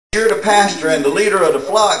You're the pastor and the leader of the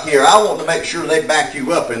flock here. I want to make sure they back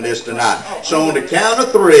you up in this tonight. So on the count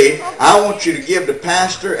of three, I want you to give the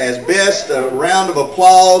pastor as best a round of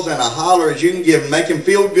applause and a holler as you can give him. Make him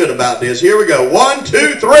feel good about this. Here we go. 1, 2, 3.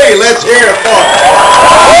 Let's hear it for him.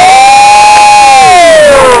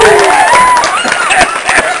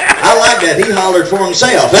 I like that. He hollered for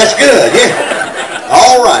himself. That's good. Yeah.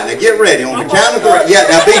 All right, now get ready. On the count of three. Yeah,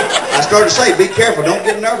 now I started to say, be careful. Don't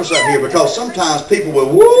get nervous up here because sometimes people will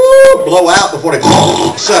blow out before they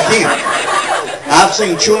suck in. I've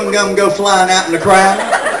seen chewing gum go flying out in the crowd.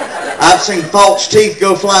 I've seen false teeth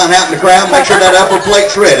go flying out in the crowd. Make sure that upper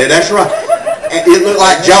plate's ready. That's right. It looked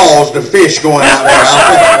like Jaws, the fish going out there.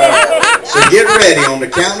 So get ready on the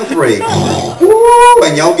count of three.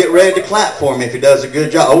 And y'all get ready to clap for him if he does a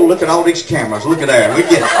good job. Oh, look at all these cameras. Look at that. We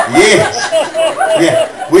get, yes. Yeah.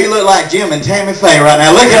 We look like Jim and Tammy Faye right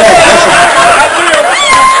now. Look at that.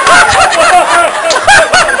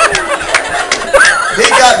 He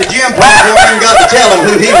got the gym platform and got to tell him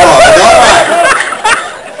who he was. All right.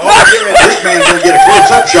 Oh, get ready. This man's going to get a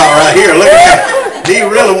close-up shot right here. Look at that. He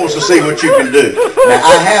really wants to see what you can do. Now,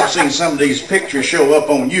 I have seen some of these pictures show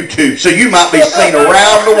up on YouTube, so you might be seen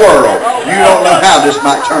around the world. You don't know how this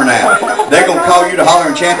might turn out. They're going to call you the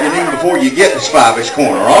hollering champion even before you get to Spivey's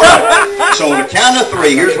Corner, all right? So on the count of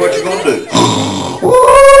three, here's what you're going to do.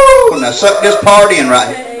 Woo! Now, suck this part in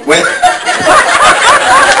right here. Well,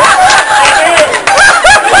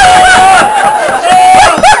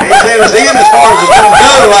 he said it's in as far as it's going to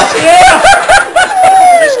go.